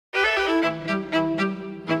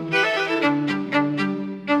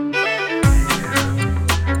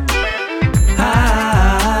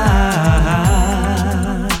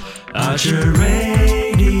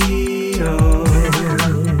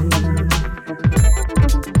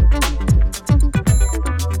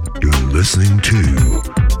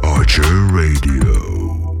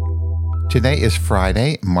Today is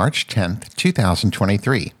Friday, March 10th,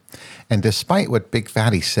 2023. And despite what Big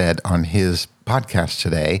Fatty said on his podcast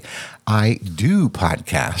today, I do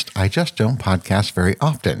podcast. I just don't podcast very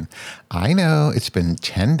often. I know it's been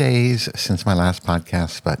 10 days since my last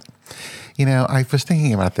podcast, but you know, I was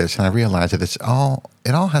thinking about this and I realized that it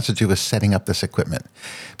all has to do with setting up this equipment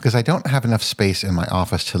because I don't have enough space in my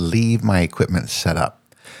office to leave my equipment set up.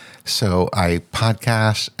 So I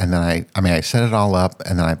podcast and then I set it all up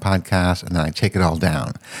and then I podcast and then I take it all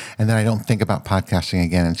down. And then I don't think about podcasting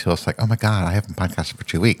again until it's like, oh my God, I haven't podcasted for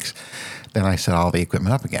 2 weeks. Then I set all the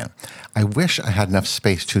equipment up again. I wish I had enough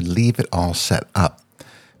space to leave it all set up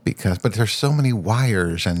but there's so many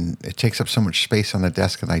wires and it takes up so much space on the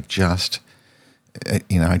desk that I just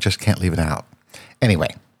can't leave it out.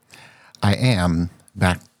 Anyway, I am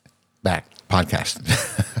back podcasting,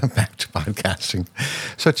 back to podcasting.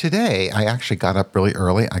 So today I actually got up really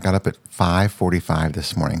early. I got up at 5:45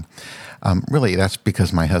 this morning. Really, that's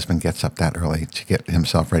because my husband gets up that early to get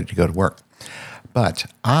himself ready to go to work. But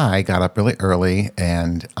I got up really early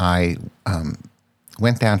and I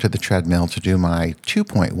went down to the treadmill to do my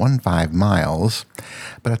 2.15 miles.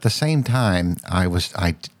 But at the same time,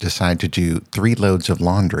 I decided to do 3 loads of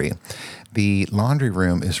laundry. The laundry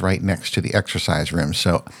room is right next to the exercise room.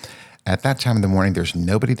 So at that time of the morning, there's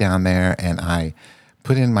nobody down there, and I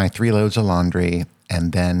put in my 3 loads of laundry,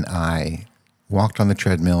 and then I walked on the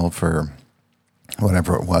treadmill for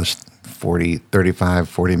whatever it was, 40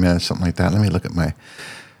 minutes, something like that. Let me look at my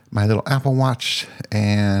little Apple Watch,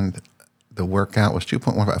 and the workout was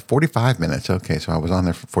 45 minutes. Okay, so I was on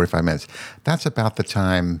there for 45 minutes. That's about the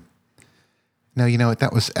time. No, you know what?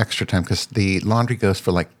 That was extra time because the laundry goes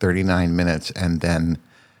for like 39 minutes, and then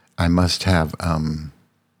I must have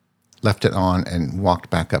left it on and walked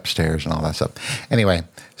back upstairs and all that stuff. Anyway,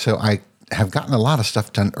 so I have gotten a lot of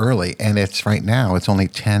stuff done early, and it's only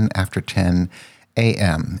 10 after 10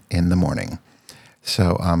 a.m. in the morning.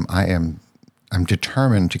 So I'm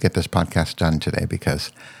determined to get this podcast done today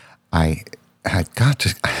because I've got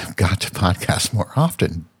to podcast more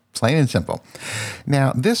often, plain and simple.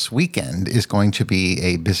 Now, this weekend is going to be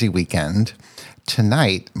a busy weekend.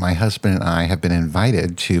 Tonight, my husband and I have been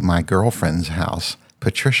invited to my girlfriend's house,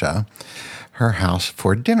 Patricia, her house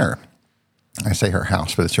for dinner. I say her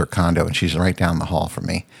house, but it's her condo, and she's right down the hall from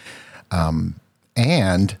me.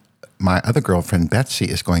 And my other girlfriend, Betsy,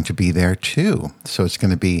 is going to be there too. So it's going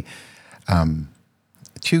to be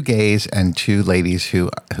 2 gays and 2 ladies who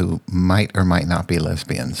might or might not be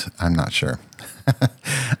lesbians. I'm not sure.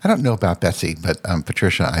 I don't know about Betsy, but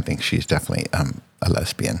Patricia, I think she's definitely a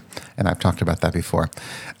lesbian, and I've talked about that before.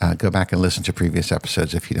 Go back and listen to previous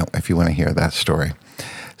episodes if you want to hear that story.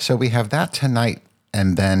 So we have that tonight,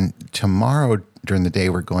 and then tomorrow during the day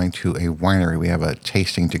we're going to a winery. We have a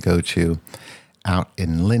tasting to go to out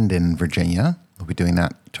in Linden, Virginia. We'll be doing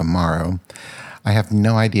that tomorrow. I have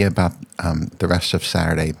no idea about the rest of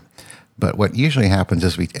Saturday, but what usually happens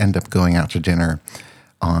is we end up going out to dinner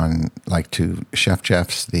to Chef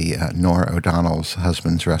Jeff's, the Nora O'Donnell's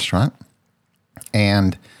husband's restaurant,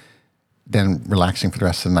 and then relaxing for the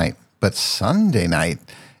rest of the night. But Sunday night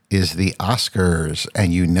is the Oscars,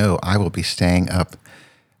 and I will be staying up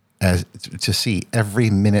to see every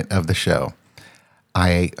minute of the show.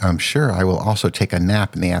 I am sure I will also take a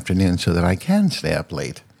nap in the afternoon so that I can stay up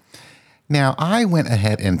late. Now, I went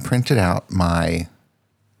ahead and printed out my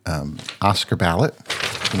Oscar ballot.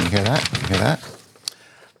 Can you hear that?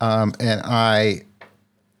 And I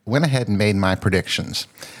went ahead and made my predictions.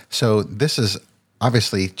 So this is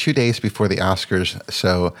obviously 2 days before the Oscars.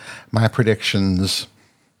 So my predictions,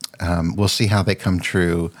 we'll see how they come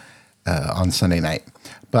true on Sunday night.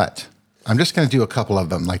 But I'm just going to do a couple of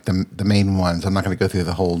them, like the main ones. I'm not going to go through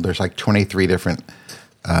the whole. There's like 23 different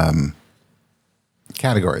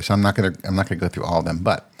categories. So I'm not going to go through all of them.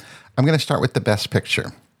 But I'm going to start with the Best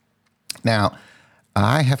Picture. Now,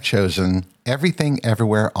 I have chosen Everything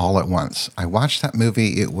Everywhere All at Once. I watched that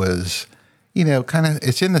movie. It was,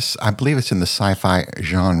 it's in this, I believe it's in the sci-fi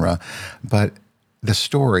genre, but the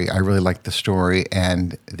story, I really liked the story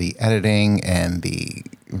and the editing and the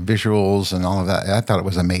visuals and all of that. I thought it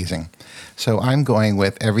was amazing. So I'm going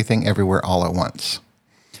with Everything Everywhere All at Once.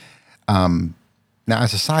 Now,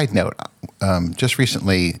 as a side note, just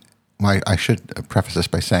recently, I should preface this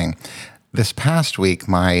by saying, this past week,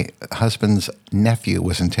 my husband's nephew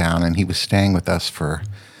was in town, and he was staying with us for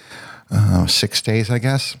 6 days, I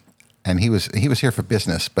guess. And he was here for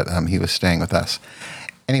business, but he was staying with us.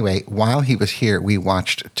 Anyway, while he was here, we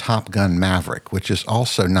watched Top Gun Maverick, which is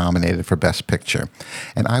also nominated for Best Picture.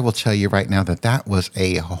 And I will tell you right now that was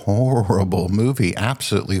a horrible movie,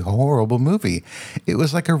 absolutely horrible movie. It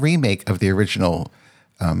was like a remake of the original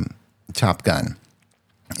Top Gun.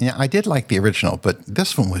 Yeah, I did like the original, but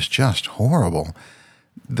this one was just horrible.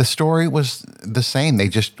 The story was the same. They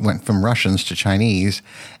just went from Russians to Chinese.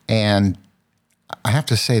 And I have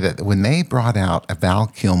to say that when they brought out a Val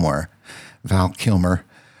Kilmer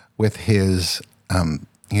with his,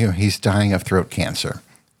 he's dying of throat cancer.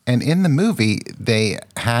 And in the movie, they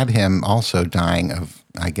had him also dying of,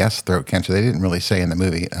 I guess, throat cancer. They didn't really say in the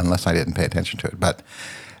movie, unless I didn't pay attention to it. But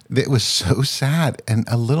it was so sad and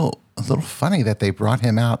a little funny that they brought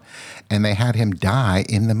him out and they had him die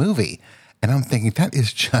in the movie. And I'm thinking, that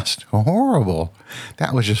is just horrible.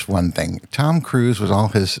 That was just one thing. Tom Cruise, with all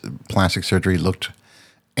his plastic surgery, looked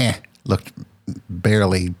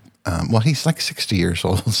barely, he's like 60 years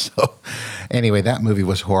old. So anyway, that movie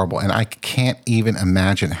was horrible. And I can't even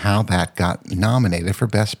imagine how that got nominated for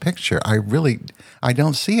Best Picture. I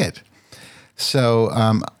don't see it. So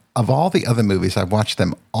of all the other movies, I've watched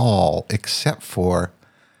them all except for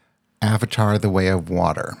Avatar: The Way of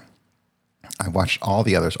Water. I watched all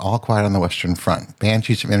the others, All Quiet on the Western Front,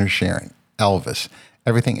 Banshees of Inisherin, Elvis,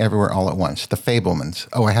 Everything Everywhere All at Once, The Fabelmans.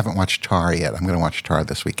 Oh, I haven't watched Tar yet. I'm going to watch Tar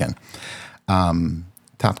this weekend.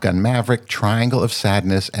 Top Gun Maverick, Triangle of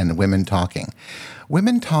Sadness, and Women Talking.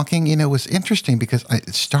 Women Talking, was interesting because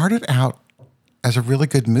it started out as a really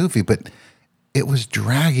good movie, but it was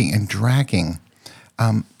dragging and dragging.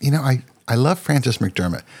 I love Frances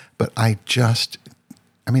McDermott, but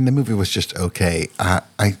the movie was just okay.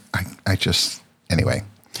 Anyway.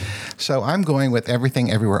 So I'm going with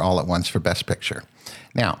Everything Everywhere All at Once for Best Picture.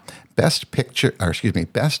 Now, Best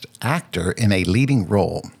Actor in a Leading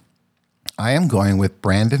Role. I am going with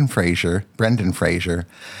Brendan Fraser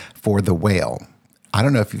for The Whale. I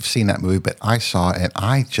don't know if you've seen that movie, but I saw it and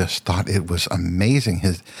I just thought it was amazing.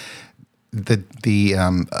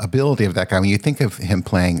 The ability of that guy, when you think of him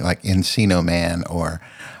playing like Encino Man or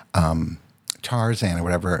Tarzan or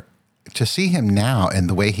whatever, to see him now and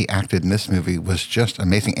the way he acted in this movie was just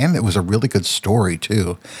amazing. And it was a really good story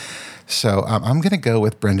too. So I'm going to go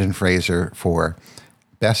with Brendan Fraser for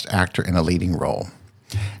Best Actor in a Leading Role.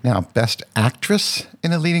 Now, Best Actress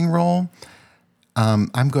in a Leading Role,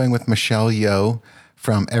 I'm going with Michelle Yeoh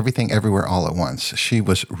from Everything Everywhere All at Once. She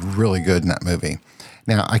was really good in that movie.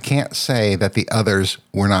 Now, I can't say that the others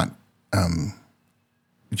were not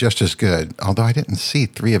just as good, although I didn't see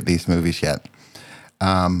 3 of these movies yet.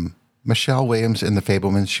 Michelle Williams in The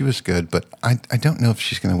Fabelmans, she was good, but I don't know if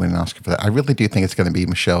she's going to win an Oscar for that. I really do think it's going to be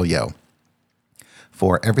Michelle Yeoh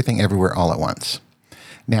for Everything Everywhere All at Once.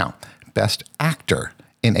 Now, Best Actor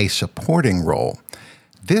in a Supporting Role.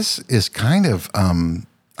 This is kind of,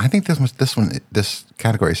 I think this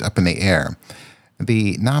category is up in the air.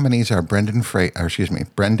 The nominees are Brendan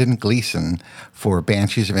Gleeson for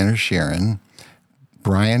Banshees of Inisherin,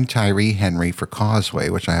 Brian Tyree Henry for Causeway,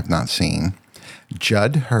 which I have not seen,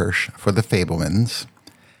 Judd Hirsch for The Fabelmans,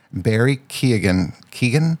 Barry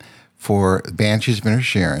Keoghan for Banshees of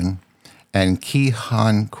Inisherin, and Ki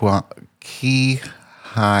Hai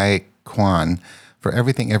Kwan for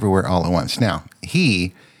Everything Everywhere All at Once. Now,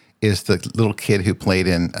 he is the little kid who played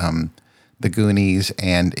in The Goonies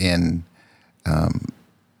and in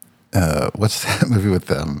what's that movie with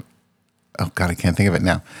them? Oh God, I can't think of it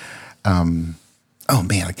now.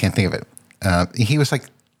 I can't think of it. He was like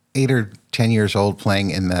 8 or 10 years old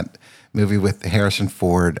playing in that movie with Harrison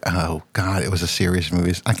Ford. Oh God, it was a series of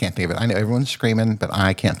movies. I can't think of it. I know everyone's screaming, but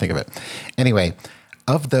I can't think of it. Anyway,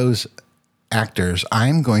 of those actors,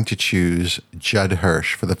 I'm going to choose Judd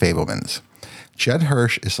Hirsch for The Fabelmans. Judd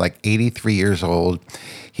Hirsch is like 83 years old.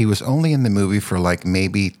 He was only in the movie for like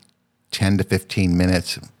maybe 10 to 15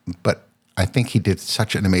 minutes, but I think he did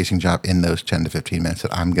such an amazing job in those 10 to 15 minutes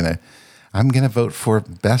that I'm gonna vote for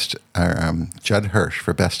Judd Hirsch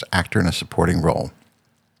for Best Actor in a Supporting Role.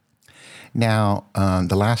 Now,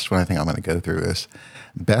 the last one I think I'm going to go through is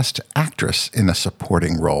Best Actress in a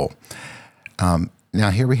Supporting Role. Now,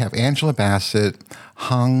 here we have Angela Bassett,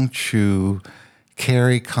 Hong Chu,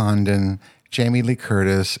 Carrie Condon, Jamie Lee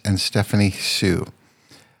Curtis, and Stephanie Hsu.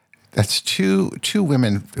 That's two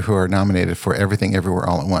women who are nominated for Everything Everywhere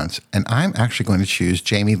All at Once. And I'm actually going to choose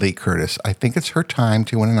Jamie Lee Curtis. I think it's her time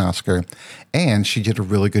to win an Oscar, and she did a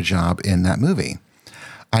really good job in that movie.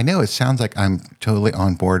 I know it sounds like I'm totally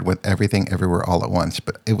on board with Everything Everywhere All at Once,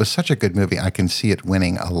 but it was such a good movie, I can see it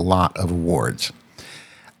winning a lot of awards.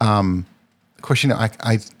 Of course,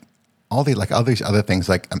 all these other things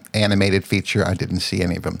like animated feature, I didn't see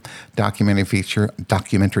any of them. Documentary feature,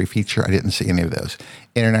 I didn't see any of those.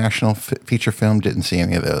 International feature film, didn't see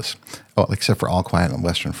any of those. Oh, except for All Quiet on the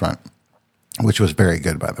Western Front, which was very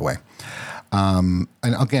good, by the way. And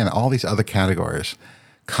again, all these other categories,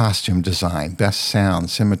 costume design, best sound,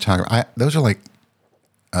 cinematography, those are like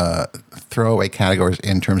throwaway categories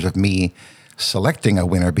in terms of me selecting a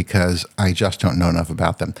winner because I just don't know enough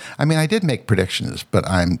about them. I mean, I did make predictions, but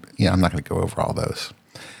I'm not going to go over all those.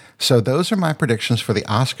 So those are my predictions for the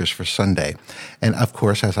Oscars for Sunday. And of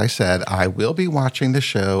course, as I said, I will be watching the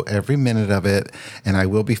show every minute of it, and I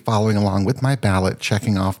will be following along with my ballot,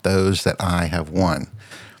 checking off those that I have won,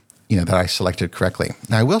 that I selected correctly.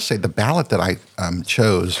 Now, I will say the ballot that I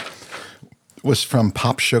chose was from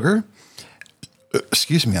Pop Sugar.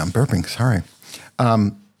 Excuse me, I'm burping, sorry.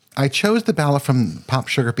 I chose the ballot from Pop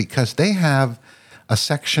Sugar because they have a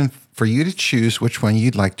section for you to choose which one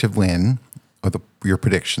you'd like to win, or your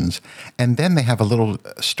predictions, and then they have a little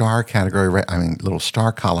star category, little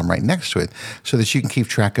star column right next to it, so that you can keep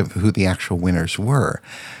track of who the actual winners were.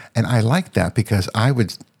 And I like that because I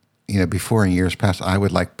would, before in years past, I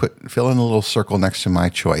would fill in a little circle next to my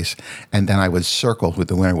choice, and then I would circle who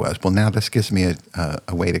the winner was. Well, now this gives me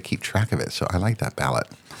a way to keep track of it, so I like that ballot.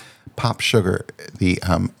 Pop Sugar, the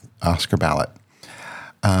Oscar ballot.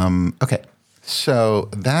 Okay. So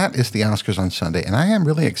that is the Oscars on Sunday, and I am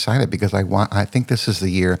really excited because I think this is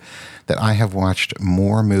the year that I have watched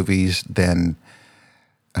more movies than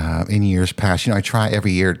in years past. I try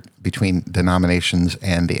every year between the nominations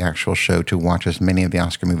and the actual show to watch as many of the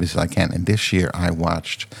Oscar movies as I can. And this year I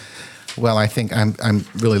watched, I think I'm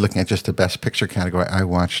really looking at just the Best Picture category. I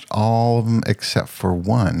watched all of them except for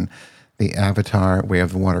one, the Avatar: Way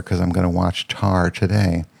of the Water, because I'm going to watch Tar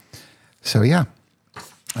today. So yeah.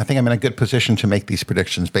 I think I'm in a good position to make these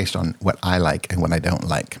predictions based on what I like and what I don't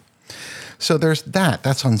like. So there's that.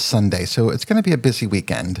 That's on Sunday. So it's going to be a busy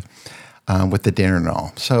weekend with the dinner and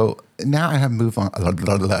all. So now I have move on.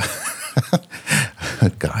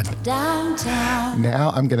 God. Downtown.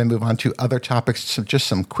 Now I'm going to move on to other topics. So just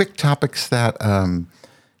some quick topics that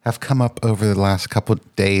have come up over the last couple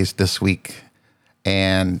of days this week,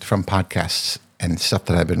 and from podcasts and stuff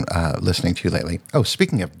that I've been listening to lately. Oh,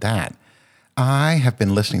 speaking of that, I have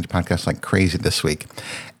been listening to podcasts like crazy this week.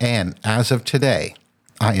 And as of today,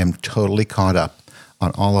 I am totally caught up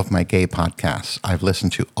on all of my gay podcasts. I've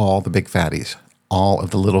listened to all the Big Fatties, all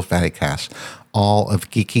of the Little Fatty Casts, all of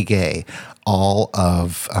Geeky Gay, all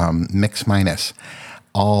of Mix Minus,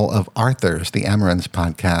 all of Arthur's, the Amarants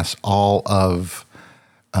podcast, all of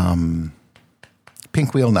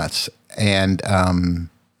Pink Wheel Nuts. And I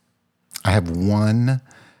have one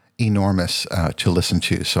enormous to listen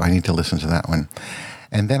to, so I need to listen to that one.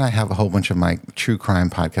 And then I have a whole bunch of my true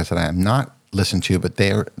crime podcasts that I am not listened to, but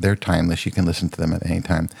they're timeless. You can listen to them at any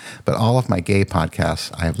time. But all of my gay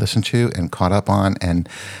podcasts I have listened to and caught up on, and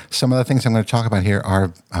some of the things I'm going to talk about here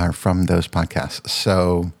are from those podcasts.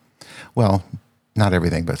 So, not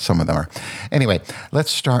everything, but some of them are. Anyway,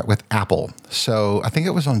 let's start with Apple. So I think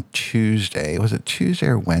it was on Tuesday. Was it Tuesday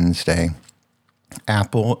or Wednesday?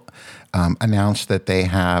 Apple announced that they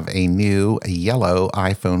have a yellow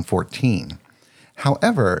iPhone 14.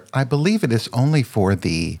 However, I believe it is only for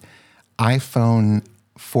the iPhone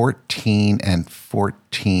 14 and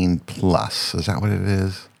 14 Plus. Is that what it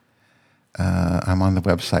is? I'm on the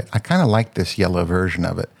website. I kind of like this yellow version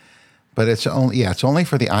of it, but it's only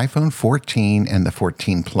for the iPhone 14 and the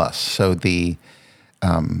 14 Plus. So the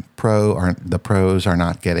pros are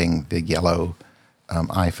not getting the yellow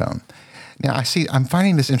iPhone. Now, I'm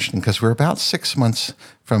finding this interesting because we're about 6 months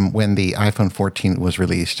from when the iPhone 14 was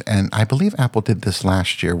released. And I believe Apple did this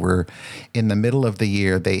last year, where in the middle of the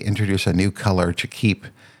year, they introduced a new color to keep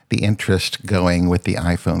the interest going with the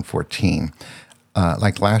iPhone 14.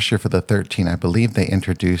 Like last year for the 13, I believe they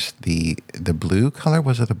introduced the blue color.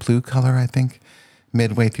 Was it a blue color, I think,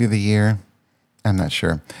 midway through the year? I'm not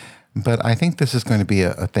sure. But I think this is going to be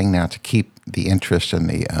a thing now to keep the interest and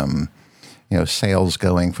the sales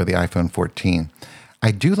going for the iPhone 14.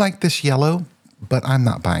 I do like this yellow, but I'm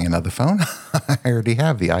not buying another phone. I already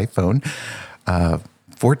have the iPhone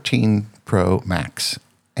 14 Pro Max.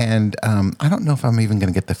 And I don't know if I'm even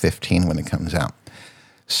going to get the 15 when it comes out.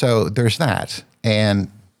 So there's that.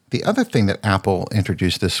 And the other thing that Apple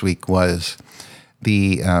introduced this week was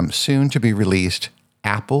the soon-to-be-released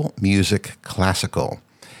Apple Music Classical.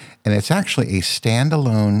 And it's actually a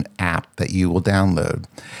standalone app that you will download.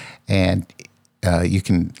 And you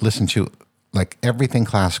can listen to like everything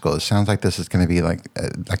classical. It sounds like this is going to be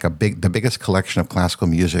the biggest collection of classical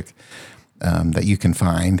music that you can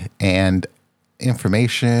find, and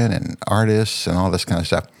information and artists and all this kind of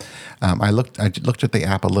stuff. I looked at the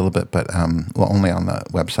app a little bit, but only on the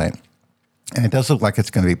website, and it does look like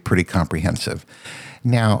it's going to be pretty comprehensive.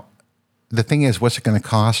 Now, the thing is, what's it going to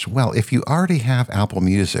cost? Well, if you already have Apple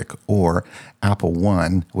Music or Apple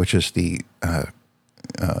One, which is the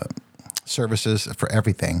services for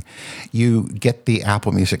everything, you get the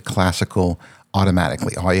Apple Music Classical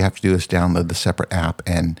automatically. All you have to do is download the separate app,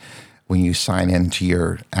 and when you sign into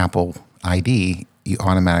your Apple ID, you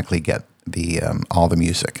automatically get the all the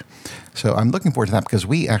music. So I'm looking forward to that because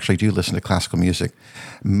we actually do listen to classical music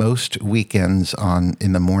most weekends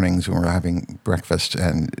in the mornings when we're having breakfast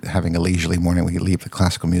and having a leisurely morning. We leave the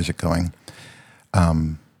classical music going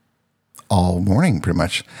all morning pretty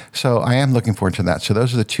much. So I am looking forward to that. So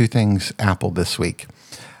those are the two things Apple this week.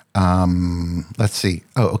 Let's see.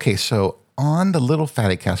 Oh, okay. So on the Little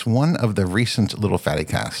Fatty Cast, one of the recent Little Fatty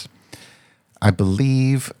Casts, I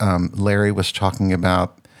believe Larry was talking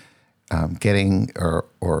about getting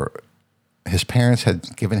or his parents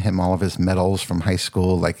had given him all of his medals from high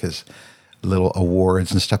school, like his little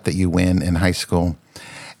awards and stuff that you win in high school.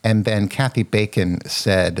 And then Kathy Bacon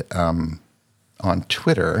said on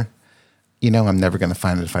Twitter, I'm never going to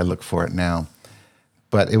find it if I look for it now.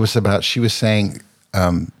 But it was about, she was saying,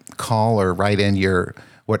 call or write in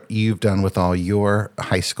what you've done with all your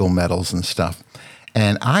high school medals and stuff.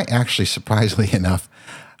 And I actually, surprisingly enough,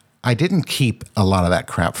 I didn't keep a lot of that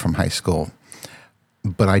crap from high school,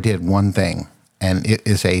 but I did one thing, and it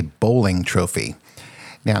is a bowling trophy.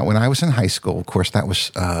 Now, when I was in high school, of course, that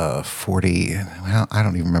was 40, well, I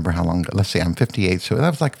don't even remember how long, let's say I'm 58, so that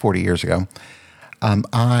was like 40 years ago.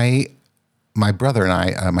 My brother and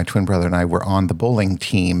I, my twin brother and I, were on the bowling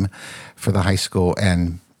team for the high school,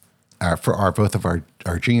 and for both of our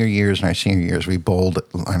junior years and our senior years, we bowled,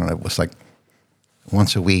 I don't know, it was like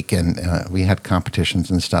once a week, and we had competitions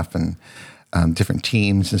and stuff, and different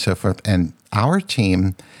teams and so forth. And our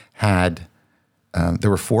team had, there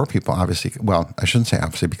were 4 people, obviously. Well, I shouldn't say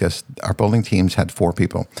obviously, because our bowling teams had 4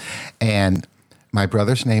 people. And my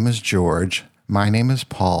brother's name is George. My name is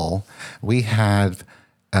Paul. We had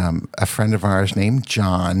a friend of ours named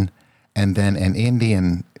John, and then an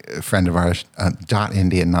Indian friend of ours, Dot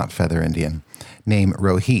Indian, not Feather Indian, named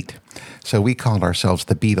Rohit. So we called ourselves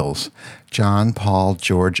the Beatles: John, Paul,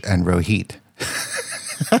 George, and Rohit.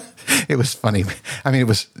 It was funny. I mean, it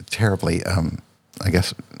was terribly, I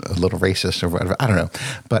guess, a little racist or whatever. I don't know.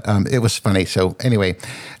 But it was funny. So anyway,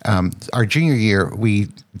 our junior year, we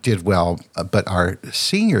did well. But our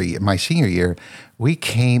senior year, my senior year, we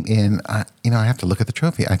came in, I have to look at the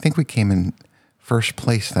trophy. I think we came in first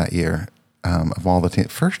place that year of all the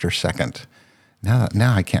teams, first or second. Now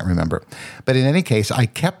I can't remember. But in any case, I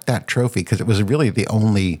kept that trophy because it was really the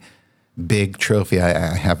only big trophy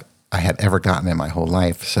I had ever gotten in my whole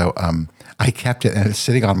life. So I kept it, and it's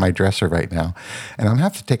sitting on my dresser right now. And I'm going to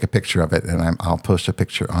have to take a picture of it, and I'll post a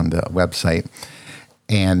picture on the website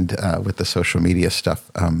and with the social media stuff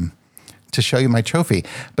to show you my trophy.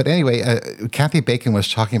 But anyway, Kathy Bacon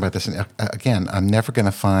was talking about this. And again, I'm never going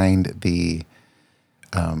to find the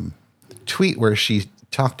tweet where she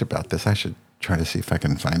talked about this. I should try to see if I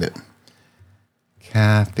can find it.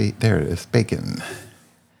 Kathy, there it is, Bacon.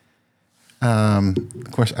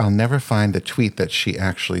 Of course, I'll never find the tweet that she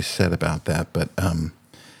actually said about that, but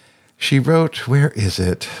she wrote, where is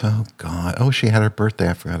it? Oh, God. Oh, she had her birthday.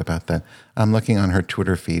 I forgot about that. I'm looking on her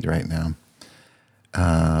Twitter feed right now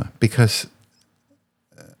because,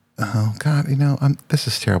 oh, God, this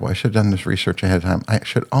is terrible. I should have done this research ahead of time. I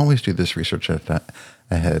should always do this research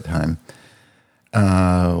ahead of time.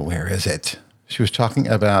 Where is it? She was talking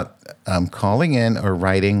about calling in or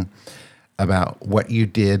writing about what you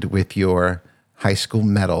did with your high school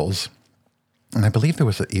medals. And I believe there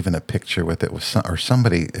was even a picture with it, or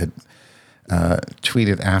somebody had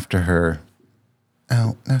tweeted after her.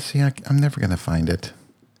 Oh, now see, I'm never going to find it.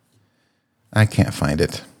 I can't find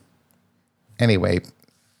it. Anyway,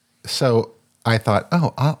 so I thought,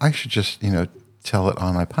 I should just, tell it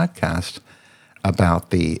on my podcast about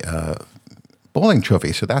the bowling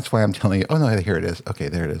trophy. So that's why I'm telling you. Oh, no, here it is. Okay,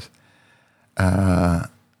 there it is.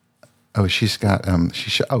 She's got,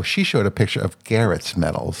 she showed a picture of Garrett's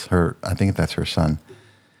medals. I think that's her son.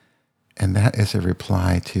 And that is a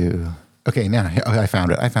reply to, okay, now, I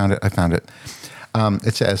found it.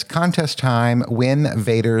 It says, contest time, win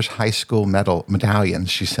Vader's high school medallions.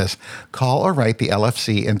 She says, call or write the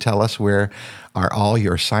LFC and tell us where are all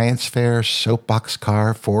your science fair, soapbox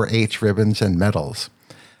car, 4-H ribbons, and medals.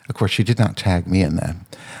 Of course, she did not tag me in that,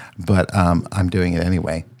 but I'm doing it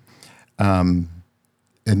anyway.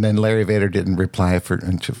 And then Larry Vader didn't reply for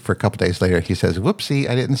a couple days later. He says, whoopsie,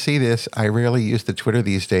 I didn't see this. I rarely use the Twitter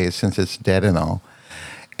these days since it's dead and all.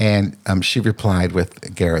 And she replied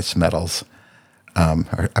with Garrett's medals.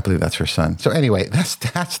 I believe that's her son. So anyway, that's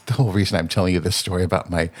the whole reason I'm telling you this story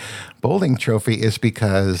about my bowling trophy is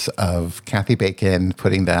because of Kathy Bacon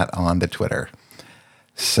putting that on the Twitter.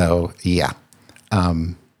 So yeah,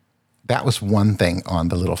 that was one thing on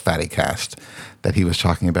the Little Fatty Cast that he was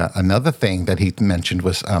talking about. Another thing that he mentioned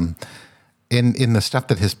was in the stuff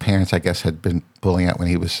that his parents, I guess, had been pulling out when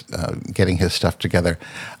he was getting his stuff together,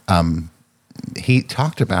 he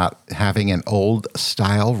talked about having an old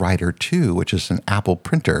Style Writer 2, which is an Apple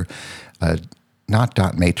printer, not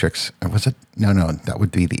dot matrix. Or was it? No, that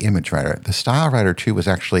would be the Image Writer. The Style Writer 2 was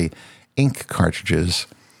actually ink cartridges,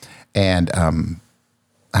 and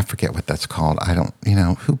I forget what that's called. I don't,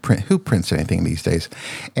 who prints anything these days?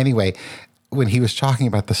 Anyway, when he was talking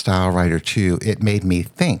about the Style Writer 2, it made me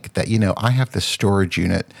think that, I have this storage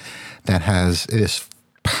unit that it is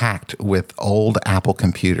packed with old Apple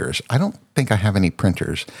computers. I don't think I have any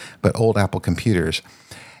printers, but old Apple computers.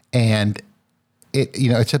 And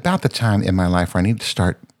it's about the time in my life where I need to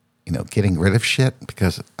start, getting rid of shit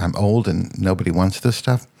because I'm old and nobody wants this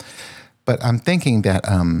stuff. But I'm thinking that,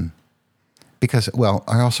 because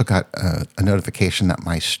I also got a notification that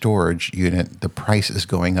my storage unit, the price is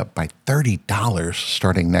going up by $30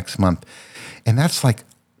 starting next month. And that's like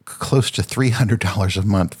close to $300 a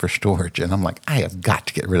month for storage. And I'm like, I have got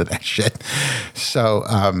to get rid of that shit. So,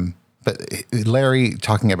 but Larry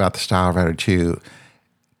talking about the Style Writer 2,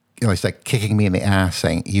 it's like kicking me in the ass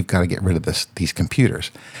saying, you've got to get rid of these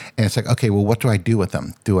computers. And it's like, okay, well, what do I do with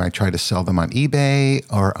them? Do I try to sell them on eBay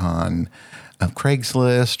or on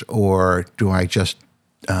Craigslist, or do I just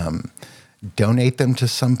donate them to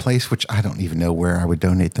some place, which I don't even know where I would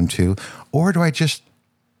donate them to, or do I just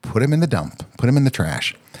put them in the dump, put them in the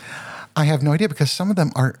trash? I have no idea, because some of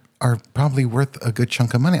them are probably worth a good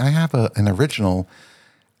chunk of money. I have an original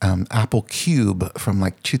Apple Cube from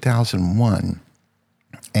like 2001,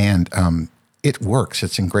 and it works.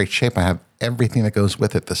 It's in great shape. I have everything that goes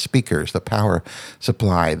with it: the speakers, the power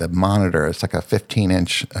supply, the monitor. It's like a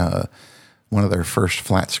 15-inch, one of their first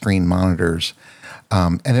flat screen monitors,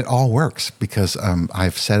 and it all works because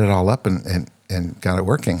I've set it all up and got it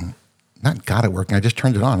working. Not got it working. I just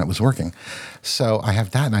turned it on. It was working. So I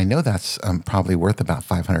have that, and I know that's probably worth about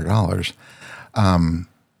 $500.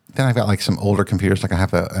 Then I've got like some older computers. Like I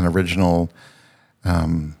have an original,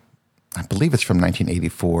 I believe it's from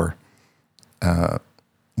 1984,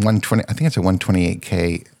 120. I think it's a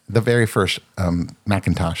 128K, the very first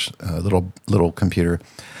Macintosh little computer.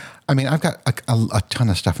 I mean, I've got a ton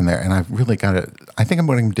of stuff in there, and I've really got it. I think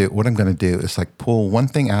what I'm going to do is like pull one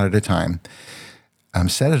thing out at a time.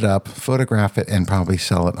 Set it up, photograph it, and probably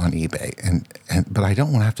sell it on eBay. But I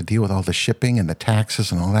don't want to have to deal with all the shipping and the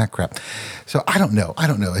taxes and all that crap. So I don't know.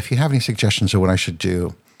 If you have any suggestions of what I should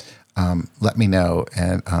do, let me know,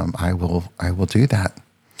 and I will do that.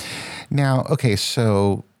 Now, okay,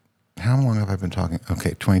 so how long have I been talking?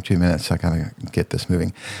 Okay, 22 minutes. I gotta get this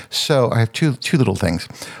moving. So I have two little things.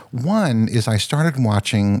 One is I started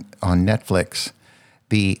watching on Netflix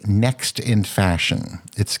the Next in Fashion.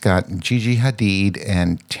 It's got Gigi Hadid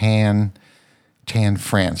and Tan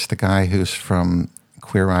France, the guy who's from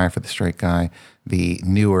Queer Eye for the Straight Guy, the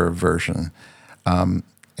newer version.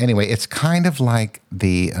 Anyway, it's kind of like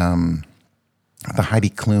the Heidi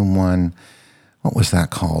Klum one. What was that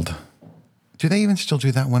called? Do they even still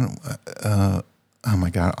do that one? Oh my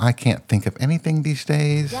God, I can't think of anything these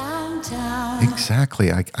days. Downtown.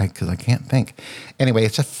 Exactly, because I can't think. Anyway,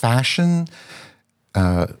 it's a fashion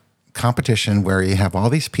competition where you have all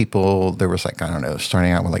these people. There was like, I don't know,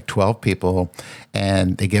 starting out with like 12 people,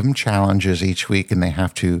 and they give them challenges each week, and they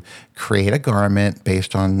have to create a garment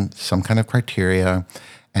based on some kind of criteria,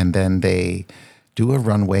 and then they do a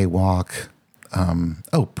runway walk.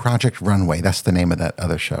 Project Runway. That's the name of that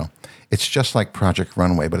other show. It's just like Project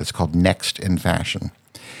Runway, but it's called Next in Fashion.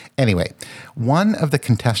 Anyway, one of the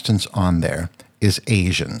contestants on there is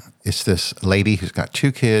Asian. It's this lady who's got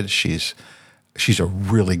 2 kids. She's a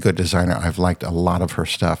really good designer. I've liked a lot of her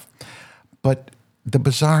stuff. But the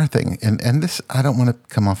bizarre thing, and this, I don't want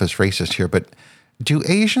to come off as racist here, but do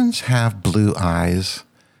Asians have blue eyes?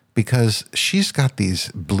 Because she's got these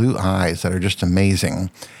blue eyes that are just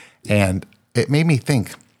amazing. And it made me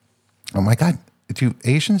think, oh my God, do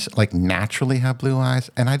Asians like naturally have blue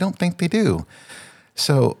eyes? And I don't think they do.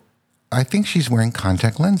 So I think she's wearing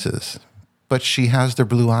contact lenses, but she has their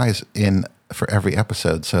blue eyes in for every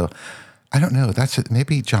episode. So I don't know. That's it.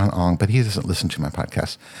 Maybe John Ong, but he doesn't listen to my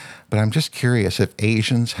podcast. But I'm just curious if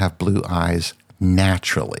Asians have blue eyes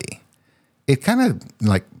naturally. It kind of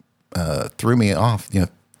like threw me off,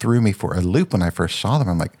 threw me for a loop when I first saw them.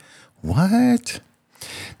 I'm like, what?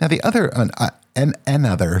 Now the other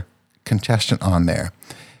another contestant on there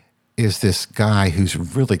is this guy who's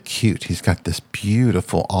really cute. He's got this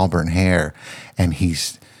beautiful auburn hair, and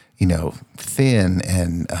he's thin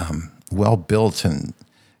and well built, and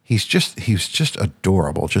he's just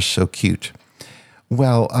adorable, just so cute.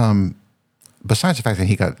 Well, besides the fact that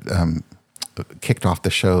he got kicked off the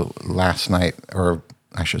show last night, or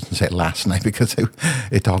I shouldn't say last night because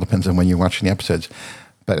it all depends on when you're watching the episodes.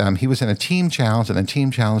 But he was in a team challenge, and the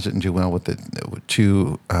team challenge didn't do well with the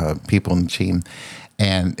two people in the team,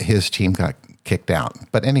 and his team got kicked out.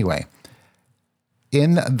 But anyway,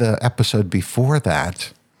 in the episode before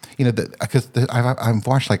that, because I've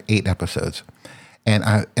watched like 8 episodes,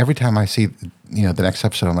 and every time I see, the next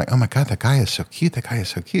episode, I'm like, oh my God, that guy is so cute. That guy is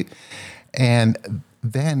so cute. And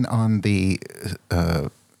then on the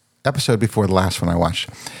episode before the last one I watched,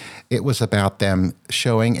 it was about them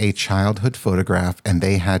showing a childhood photograph, and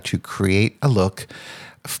they had to create a look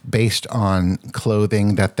based on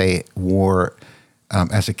clothing that they wore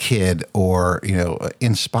as a kid, or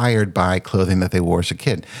inspired by clothing that they wore as a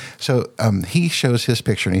kid. So he shows his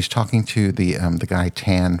picture, and he's talking to the guy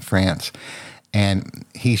Tan France, and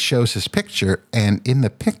he shows his picture, and in the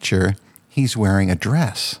picture he's wearing a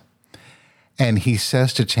dress, and he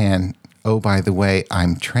says to Tan, "Oh, by the way,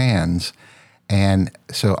 I'm trans, and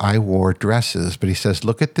so I wore dresses." But he says,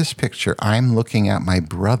 "Look at this picture. I'm looking at my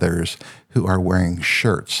brothers who are wearing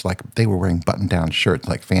shirts, like they were wearing button-down shirts,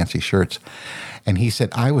 like fancy shirts." And he said,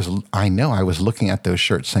 I was looking at those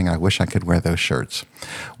shirts saying, I wish I could wear those shirts.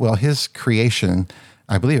 Well, his creation,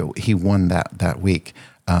 I believe he won that week,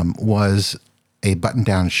 was a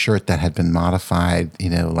button-down shirt that had been modified,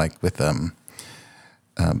 like with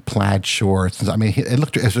plaid shorts. I mean, it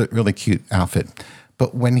looked as a really cute outfit.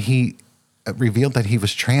 But when he revealed that he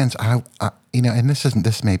was trans, and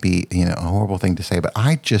this may be, a horrible thing to say, but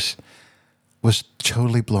I just was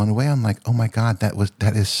totally blown away. I'm like, oh my God,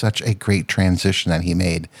 that is such a great transition that he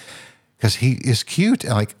made, because he is cute,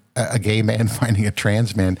 like a gay man finding a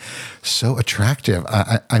trans man so attractive.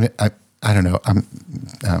 I don't know. I'm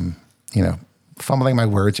fumbling my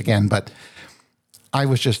words again, but I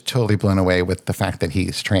was just totally blown away with the fact that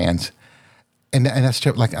he's trans, and that's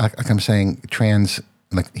like I'm saying, trans.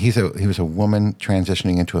 Like he was a woman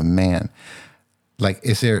transitioning into a man. Like,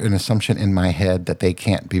 is there an assumption in my head that they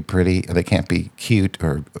can't be pretty, or they can't be cute,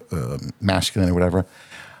 or masculine, or whatever?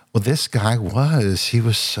 Well, this guy he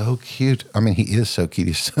was so cute. I mean, he is so cute.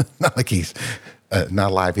 He's not like he's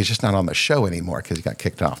not alive. He's just not on the show anymore because he got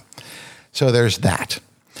kicked off. So there's that.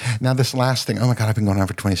 Now, this last thing, oh my God, I've been going on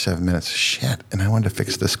for 27 minutes. Shit. And I wanted to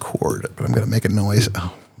fix this cord, but I'm going to make a noise.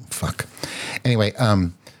 Oh, fuck. Anyway,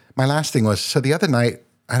 my last thing was, so the other night,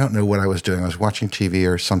 I don't know what I was doing. I was watching TV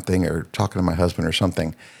or something, or talking to my husband or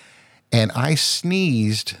something, and I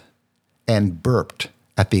sneezed and burped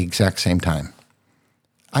at the exact same time.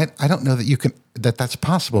 I don't know that's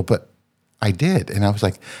possible, but I did. And I was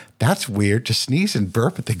like, that's weird, to sneeze and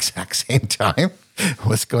burp at the exact same time.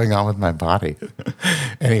 What's going on with my body?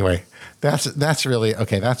 Anyway, that's really,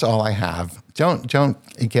 okay, that's all I have. Don't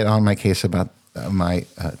get on my case about my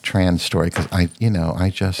trans story, because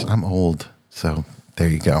I'm old. So there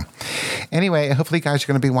you go. Anyway, hopefully you guys are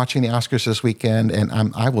going to be watching the Oscars this weekend, and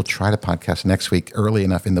I will try to podcast next week early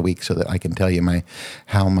enough in the week so that I can tell you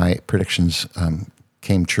how my predictions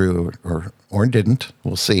came true or didn't.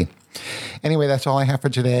 We'll see. Anyway, that's all I have for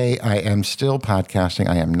today. I am still podcasting.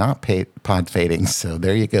 I am not pod fading. So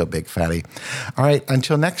there you go, big fatty. All right,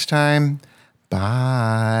 until next time,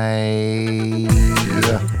 bye.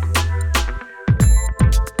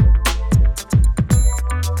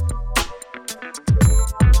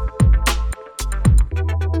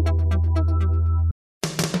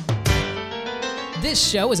 This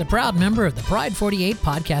show is a proud member of the Pride 48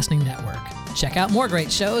 Podcasting Network. Check out more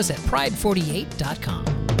great shows at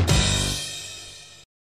pride48.com.